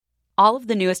All of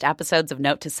the newest episodes of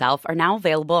Note to Self are now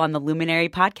available on the Luminary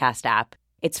podcast app.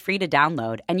 It's free to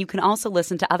download, and you can also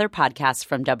listen to other podcasts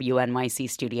from WNYC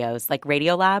Studios like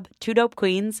Radiolab, Two Dope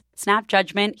Queens, Snap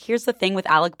Judgment, Here's the Thing with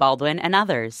Alec Baldwin, and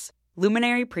others.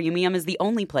 Luminary Premium is the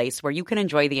only place where you can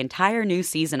enjoy the entire new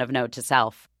season of Note to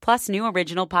Self, plus new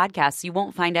original podcasts you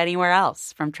won't find anywhere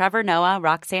else, from Trevor Noah,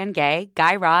 Roxanne Gay,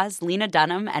 Guy Raz, Lena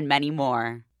Dunham, and many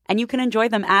more. And you can enjoy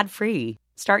them ad-free.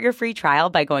 Start your free trial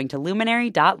by going to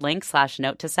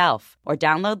luminary.link/note-to-self or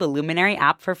download the Luminary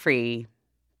app for free.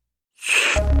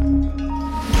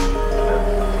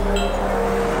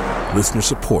 Listener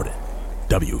supported.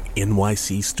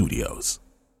 WNYC Studios.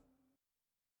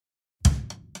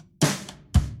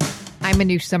 I'm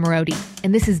Manoush Samarodi,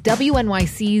 and this is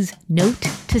WNYC's Note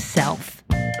to Self.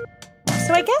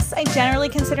 So I guess I generally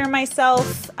consider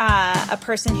myself a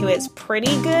person who is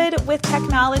pretty good with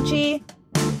technology.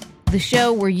 The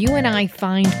show where you and I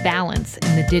find balance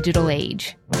in the digital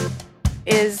age.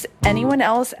 Is anyone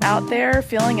else out there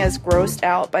feeling as grossed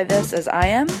out by this as I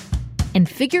am? And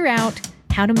figure out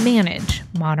how to manage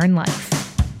modern life.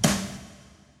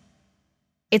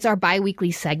 It's our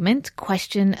bi-weekly segment,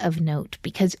 Question of Note,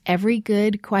 because every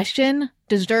good question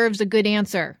deserves a good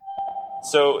answer.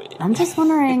 So I'm just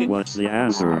wondering, what's the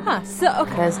answer?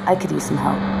 Because I could use some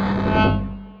help.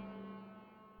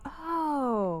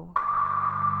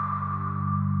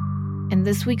 And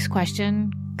this week's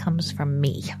question comes from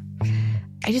me.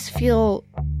 I just feel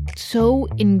so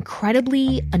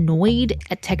incredibly annoyed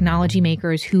at technology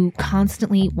makers who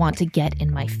constantly want to get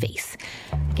in my face.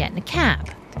 I get in a cab,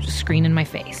 there's a screen in my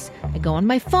face. I go on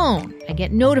my phone, I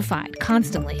get notified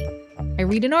constantly. I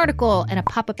read an article and a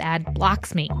pop-up ad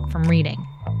blocks me from reading.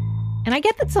 And I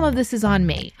get that some of this is on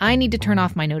me. I need to turn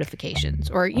off my notifications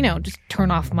or, just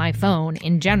turn off my phone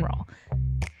in general.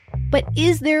 But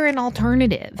is there an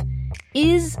alternative?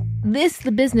 Is this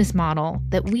the business model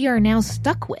that we are now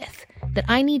stuck with? That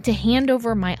I need to hand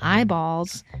over my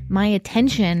eyeballs, my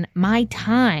attention, my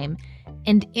time,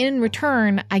 and in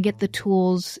return, I get the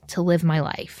tools to live my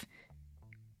life?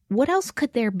 What else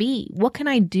could there be? What can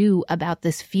I do about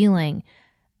this feeling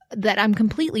that I'm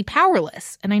completely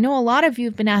powerless? And I know a lot of you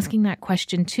have been asking that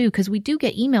question too, because we do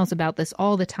get emails about this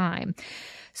all the time.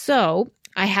 So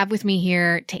I have with me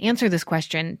here to answer this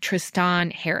question,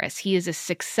 Tristan Harris. He is a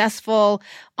successful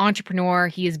entrepreneur.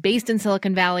 He is based in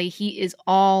Silicon Valley. He is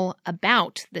all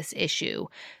about this issue.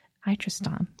 Hi,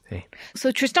 Tristan. Hey.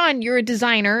 So Tristan, you're a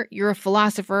designer, you're a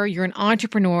philosopher, you're an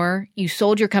entrepreneur. You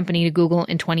sold your company to Google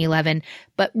in 2011.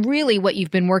 But really what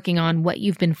you've been working on, what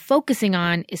you've been focusing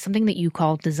on is something that you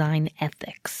call design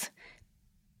ethics.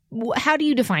 How do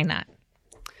you define that?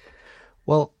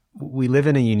 Well, we live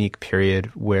in a unique period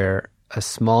where a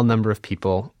small number of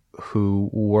people who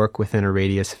work within a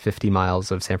radius of 50 miles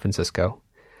of San Francisco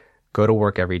go to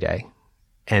work every day,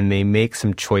 and they make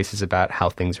some choices about how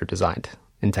things are designed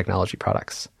in technology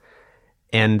products.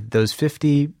 And those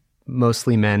 50,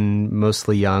 mostly men,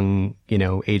 mostly young,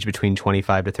 age between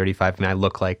 25 to 35. I mean, I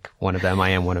look like one of them. I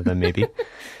am one of them, maybe.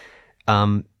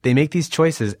 They make these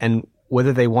choices, and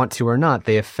whether they want to or not,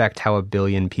 they affect how 1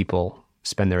 billion people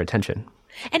spend their attention.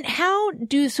 And how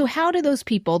do those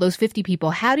people, those 50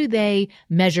 people, how do they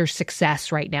measure success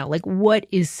right now? Like, what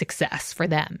is success for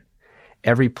them?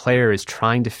 Every player is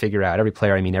trying to figure out, every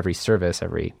player, I mean every service,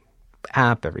 every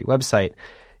app, every website,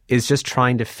 is just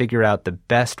trying to figure out the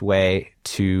best way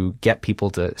to get people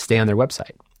to stay on their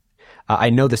website.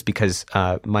 I know this because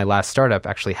my last startup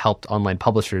actually helped online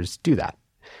publishers do that.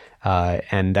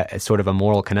 And that's sort of a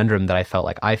moral conundrum that I felt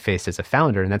like I faced as a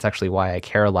founder, and that's actually why I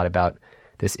care a lot about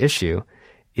this issue.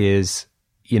 Is,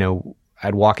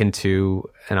 I'd walk into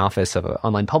an office of an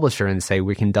online publisher and say,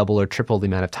 we can double or triple the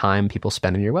amount of time people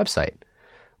spend on your website,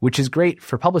 which is great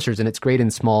for publishers and it's great in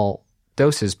small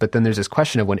doses. But then there's this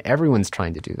question of when everyone's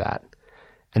trying to do that.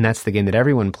 And that's the game that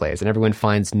everyone plays and everyone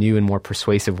finds new and more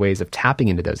persuasive ways of tapping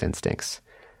into those instincts.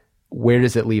 Where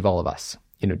does it leave all of us?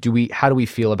 How do we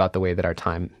feel about the way that our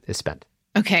time is spent?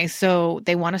 Okay, so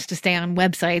they want us to stay on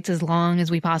websites as long as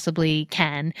we possibly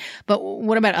can. But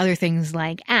what about other things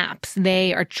like apps?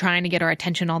 They are trying to get our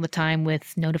attention all the time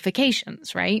with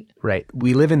notifications, right? Right.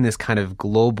 We live in this kind of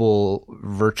global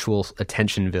virtual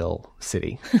attentionville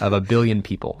city of 1 billion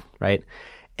people, right?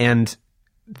 And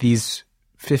these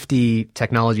 50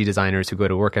 technology designers who go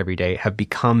to work every day have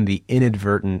become the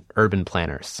inadvertent urban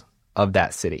planners of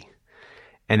that city.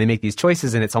 And they make these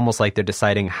choices, and it's almost like they're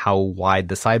deciding how wide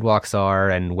the sidewalks are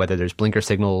and whether there's blinker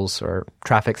signals or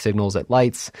traffic signals at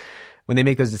lights. When they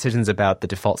make those decisions about the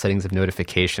default settings of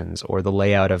notifications or the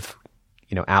layout of,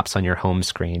 apps on your home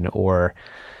screen or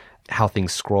how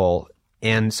things scroll,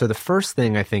 And so the first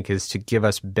thing I think is to give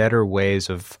us better ways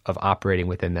of operating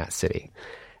within that city.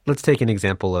 Let's take an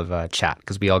example of chat,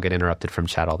 because we all get interrupted from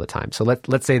chat all the time. So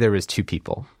let's say there was two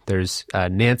people. There's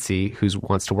Nancy, who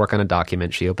wants to work on a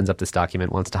document. She opens up this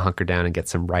document, wants to hunker down and get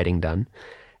some writing done.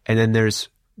 And then there's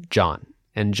John.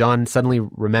 And John suddenly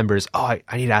remembers, I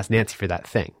need to ask Nancy for that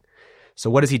thing. So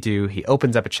what does he do? He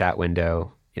opens up a chat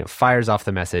window, fires off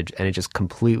the message, and it just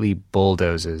completely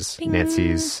bulldozes Bing.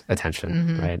 Nancy's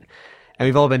attention, right? And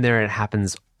we've all been there, and it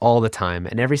happens all the time.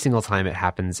 And every single time it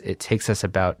happens, it takes us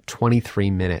about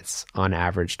 23 minutes on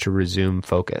average to resume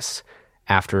focus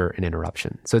after an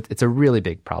interruption. So it's a really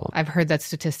big problem. I've heard that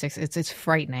statistics. It's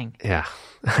frightening. Yeah,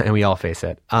 and we all face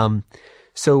it.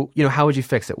 So, how would you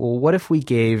fix it? Well, what if we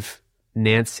gave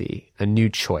Nancy a new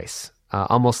choice,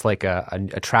 almost like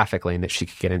a traffic lane that she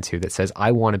could get into that says,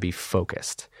 I want to be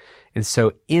focused. And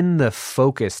so in the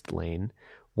focused lane,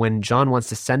 when John wants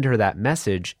to send her that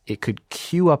message, it could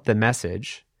queue up the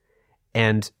message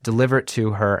and deliver it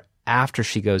to her after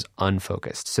she goes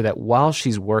unfocused, so that while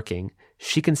she's working,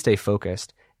 she can stay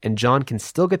focused, and John can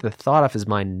still get the thought off his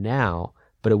mind now,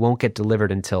 but it won't get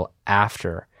delivered until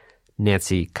after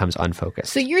Nancy comes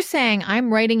unfocused. So you're saying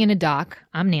I'm writing in a doc,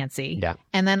 I'm Nancy, yeah,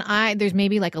 and then there's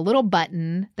maybe like a little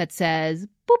button that says,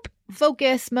 boop,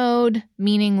 focus mode,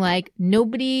 meaning like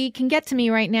nobody can get to me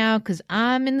right now because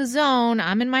I'm in the zone,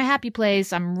 I'm in my happy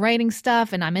place, I'm writing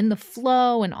stuff and I'm in the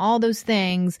flow and all those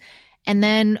things. And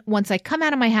then once I come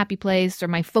out of my happy place or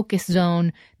my focus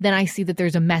zone, then I see that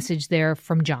there's a message there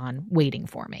from John waiting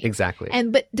for me. Exactly.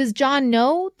 But does John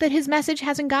know that his message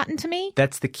hasn't gotten to me?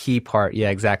 That's the key part. Yeah,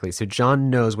 exactly. So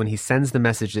John knows when he sends the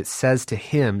message, it says to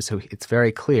him, so it's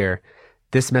very clear,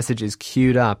 this message is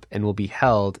queued up and will be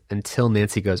held until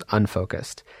Nancy goes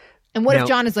unfocused. And what if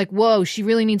John is like, whoa, she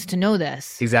really needs to know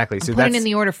this? Exactly. I'm putting in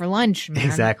the order for lunch, man.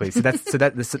 Exactly. So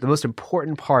the most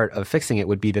important part of fixing it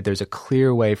would be that there's a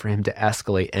clear way for him to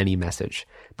escalate any message.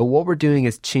 But what we're doing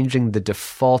is changing the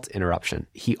default interruption.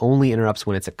 He only interrupts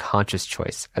when it's a conscious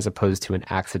choice, as opposed to an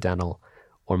accidental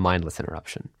or mindless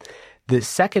interruption. The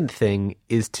second thing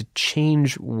is to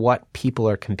change what people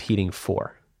are competing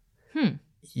for.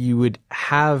 You would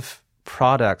have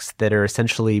products that are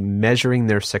essentially measuring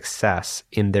their success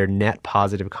in their net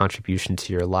positive contribution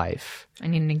to your life. I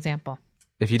need an example.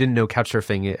 If you didn't know,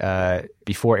 Couchsurfing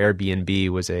before Airbnb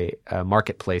was a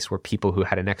marketplace where people who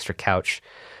had an extra couch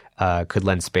could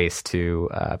lend space to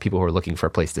people who were looking for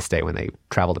a place to stay when they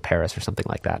travel to Paris or something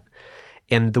like that.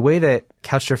 And the way that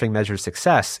Couchsurfing measures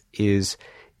success is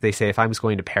they say if I was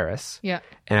going to Paris and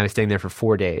I was staying there for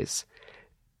 4 days,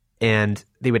 and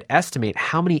they would estimate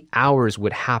how many hours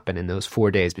would happen in those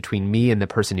 4 days between me and the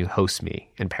person who hosts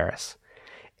me in Paris.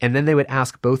 And then they would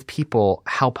ask both people,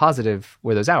 how positive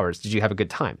were those hours? Did you have a good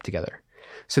time together?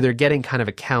 So they're getting kind of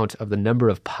a count of the number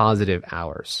of positive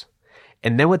hours.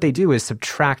 And then what they do is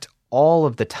subtract all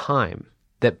of the time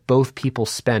that both people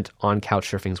spent on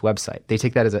Couchsurfing's website. They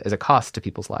take that as a cost to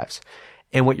people's lives.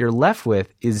 And what you're left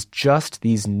with is just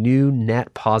these new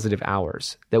net positive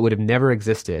hours that would have never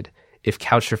existed if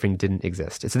Couchsurfing didn't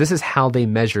exist. So this is how they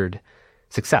measured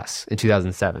success in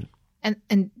 2007.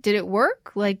 And did it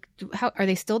work? Like, how are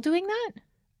they still doing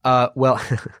that? Well,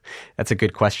 that's a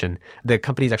good question. The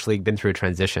company's actually been through a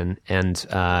transition, and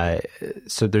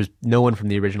so there's no one from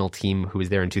the original team who was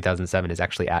there in 2007 is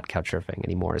actually at Couchsurfing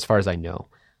anymore, as far as I know.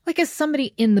 Like, as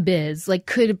somebody in the biz, like,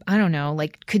 could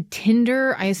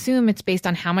Tinder, I assume it's based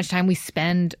on how much time we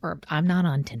spend, or I'm not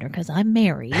on Tinder because I'm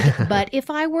married, but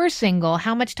if I were single,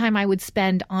 how much time I would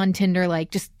spend on Tinder, like,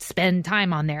 just spend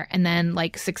time on there. And then,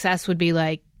 like, success would be,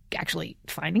 like, actually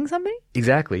finding somebody?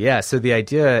 Exactly, yeah. So the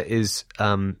idea is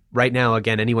right now,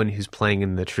 again, anyone who's playing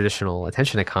in the traditional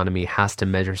attention economy has to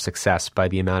measure success by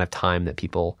the amount of time that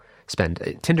people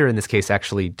spend. Tinder, in this case,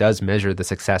 actually does measure the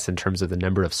success in terms of the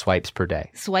number of swipes per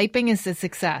day. Swiping is a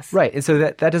success. Right. And so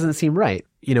that doesn't seem right.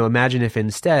 Imagine if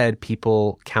instead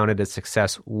people counted as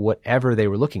success whatever they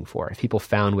were looking for, if people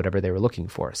found whatever they were looking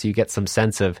for. So you get some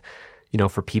sense of,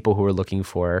 for people who were looking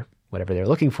for whatever they were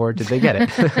looking for, did they get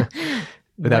it?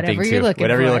 Without whatever being you're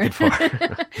looking for.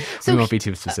 We won't be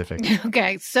too specific.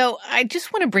 Okay. So I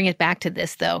just want to bring it back to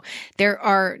this, though. There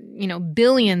are,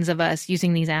 billions of us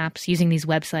using these apps, using these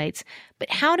websites. But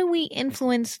how do we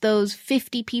influence those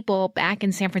 50 people back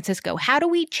in San Francisco? How do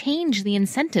we change the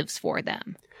incentives for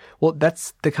them? Well,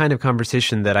 that's the kind of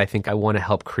conversation that I think I want to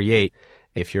help create.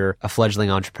 If you're a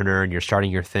fledgling entrepreneur and you're starting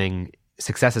your thing,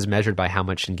 success is measured by how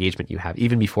much engagement you have,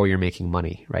 even before you're making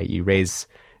money, right? You raise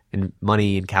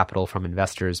money and capital from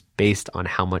investors based on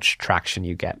how much traction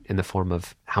you get in the form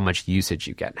of how much usage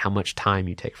you get, how much time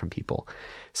you take from people.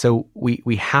 So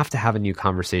we have to have a new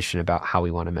conversation about how we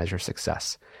want to measure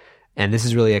success. And this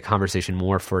is really a conversation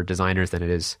more for designers than it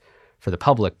is for the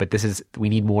public. But we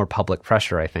need more public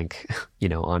pressure, I think,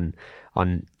 on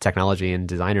technology and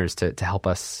designers to help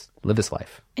us live this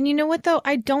life. And you know what, though?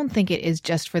 I don't think it is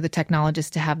just for the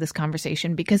technologists to have this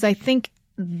conversation, because I think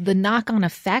the knock-on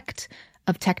effect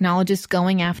of technologists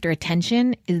going after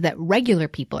attention is that regular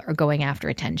people are going after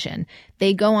attention.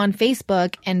 They go on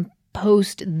Facebook and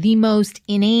post the most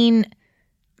inane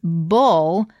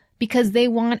bull because they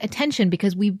want attention,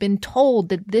 because we've been told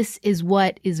that this is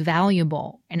what is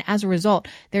valuable. And as a result,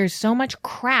 there's so much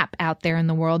crap out there in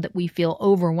the world that we feel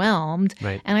overwhelmed.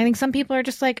 Right. And I think some people are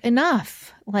just like,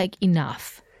 enough.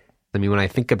 I mean, when I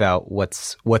think about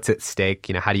what's at stake,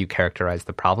 how do you characterize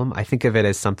the problem? I think of it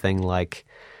as something like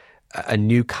a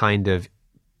new kind of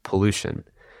pollution.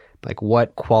 Like,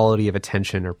 what quality of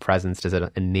attention or presence does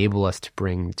it enable us to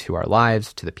bring to our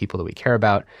lives, to the people that we care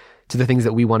about, to the things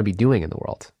that we want to be doing in the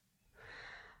world?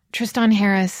 Tristan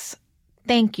Harris,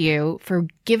 thank you for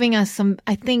giving us some.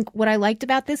 I think what I liked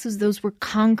about this is those were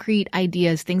concrete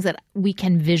ideas, things that we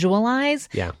can visualize,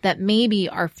 that maybe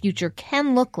our future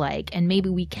can look like, and maybe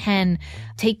we can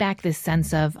take back this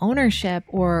sense of ownership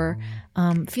or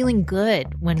feeling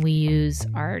good when we use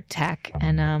our tech.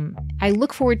 And I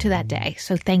look forward to that day.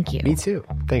 So thank you. Me too.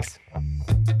 Thanks.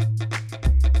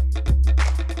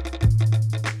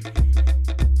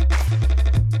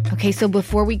 Okay, so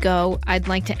before we go, I'd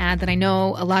like to add that I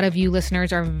know a lot of you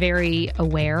listeners are very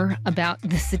aware about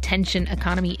this attention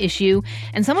economy issue,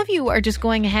 and some of you are just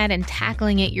going ahead and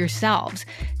tackling it yourselves.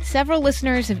 Several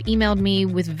listeners have emailed me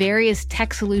with various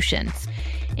tech solutions.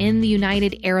 In the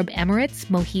United Arab Emirates,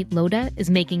 Mohit Loda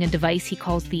is making a device he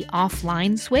calls the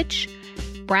offline switch.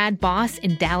 Brad Boss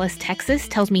in Dallas, Texas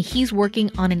tells me he's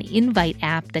working on an invite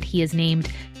app that he has named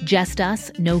Just Us,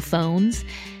 No Phones.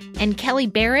 And Kelly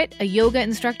Barrett, a yoga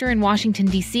instructor in Washington,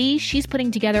 D.C., she's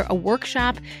putting together a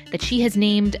workshop that she has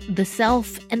named The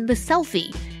Self and the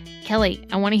Selfie. Kelly,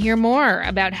 I want to hear more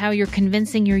about how you're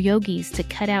convincing your yogis to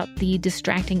cut out the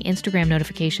distracting Instagram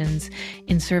notifications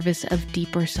in service of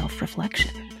deeper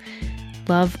self-reflection.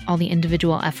 Love all the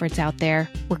individual efforts out there.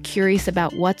 We're curious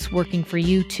about what's working for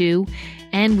you, too.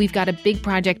 And we've got a big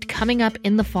project coming up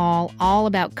in the fall all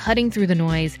about cutting through the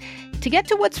noise to get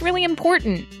to what's really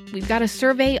important. We've got a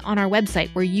survey on our website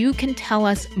where you can tell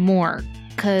us more,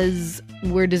 because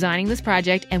we're designing this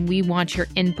project and we want your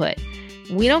input.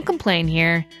 We don't complain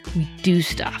here. We do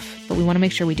stuff, but we want to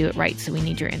make sure we do it right, so we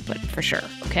need your input for sure,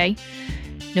 okay?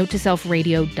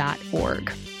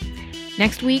 NoteToSelfRadio.org.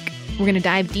 Next week, we're going to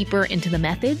dive deeper into the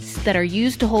methods that are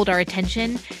used to hold our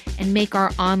attention and make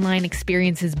our online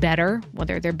experiences better,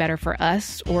 whether they're better for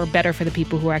us or better for the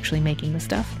people who are actually making the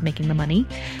stuff, making the money.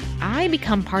 I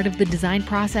become part of the design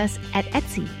process at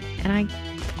Etsy, and I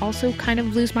also kind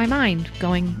of lose my mind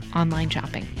going online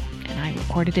shopping. And I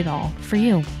recorded it all for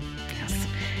you. Yes.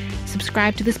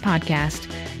 Subscribe to this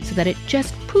podcast so that it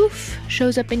just poof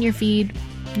shows up in your feed.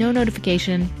 No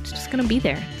notification. It's just going to be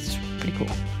there. It's pretty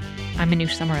cool. I'm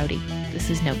Manoush Samarodi. This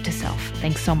is Note to Self.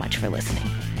 Thanks so much for listening.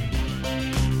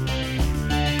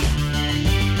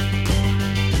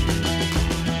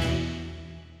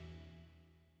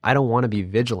 I don't want to be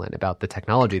vigilant about the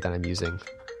technology that I'm using.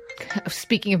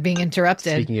 Speaking of being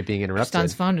interrupted.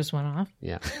 Tristan's phone just went off.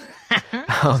 Yeah.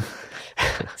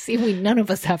 See, none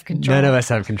of us have control. None of us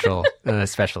have control,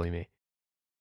 especially me.